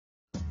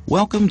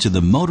Welcome to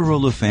the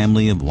Motorola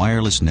family of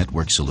wireless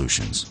network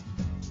solutions.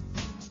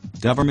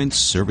 Governments,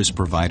 service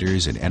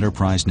providers, and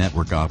enterprise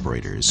network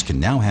operators can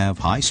now have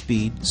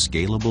high-speed,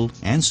 scalable,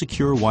 and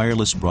secure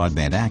wireless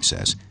broadband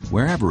access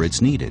wherever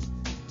it's needed.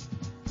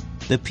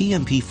 The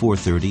PMP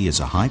 430 is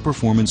a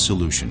high-performance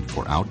solution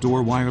for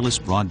outdoor wireless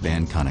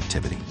broadband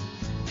connectivity.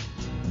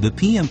 The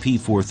PMP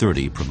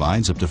 430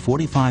 provides up to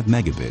 45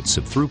 megabits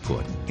of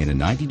throughput in a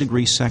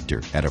 90-degree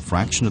sector at a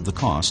fraction of the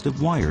cost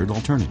of wired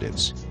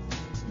alternatives.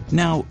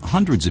 Now,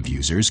 hundreds of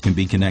users can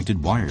be connected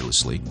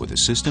wirelessly with a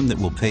system that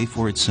will pay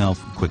for itself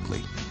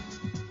quickly.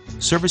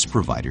 Service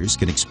providers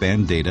can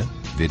expand data,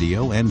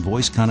 video, and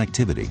voice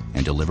connectivity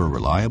and deliver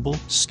reliable,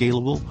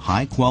 scalable,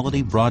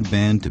 high-quality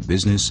broadband to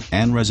business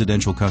and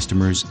residential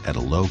customers at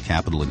a low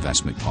capital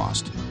investment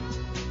cost.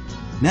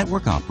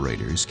 Network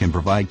operators can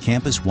provide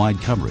campus-wide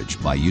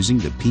coverage by using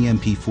the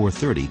PMP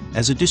 430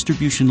 as a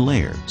distribution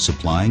layer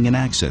supplying an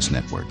access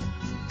network.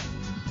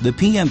 The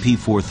PMP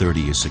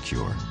 430 is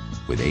secure.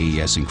 With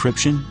AES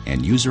encryption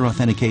and user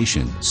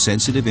authentication,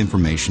 sensitive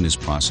information is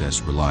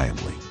processed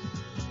reliably.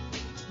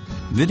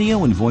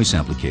 Video and voice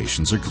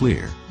applications are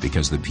clear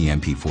because the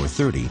PMP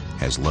 430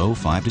 has low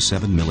 5 to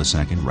 7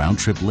 millisecond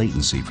round-trip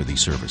latency for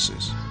these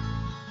services.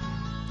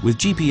 With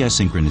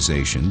GPS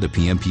synchronization, the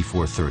PMP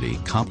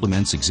 430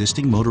 complements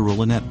existing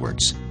Motorola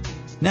networks.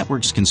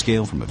 Networks can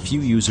scale from a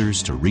few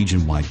users to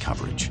region-wide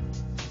coverage.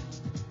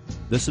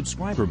 The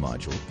subscriber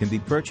module can be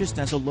purchased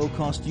as a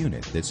low-cost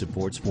unit that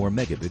supports 4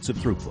 megabits of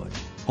throughput.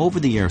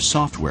 Over-the-air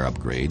software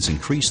upgrades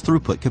increase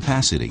throughput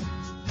capacity.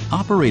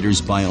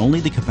 Operators buy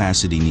only the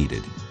capacity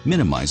needed,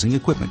 minimizing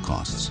equipment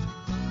costs.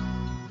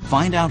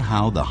 Find out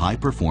how the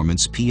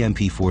high-performance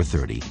PMP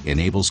 430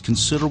 enables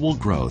considerable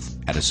growth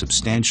at a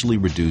substantially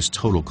reduced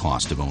total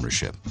cost of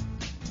ownership.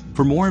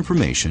 For more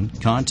information,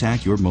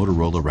 contact your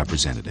Motorola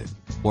representative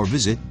or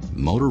visit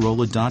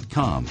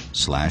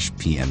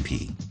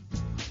motorola.com/PMP.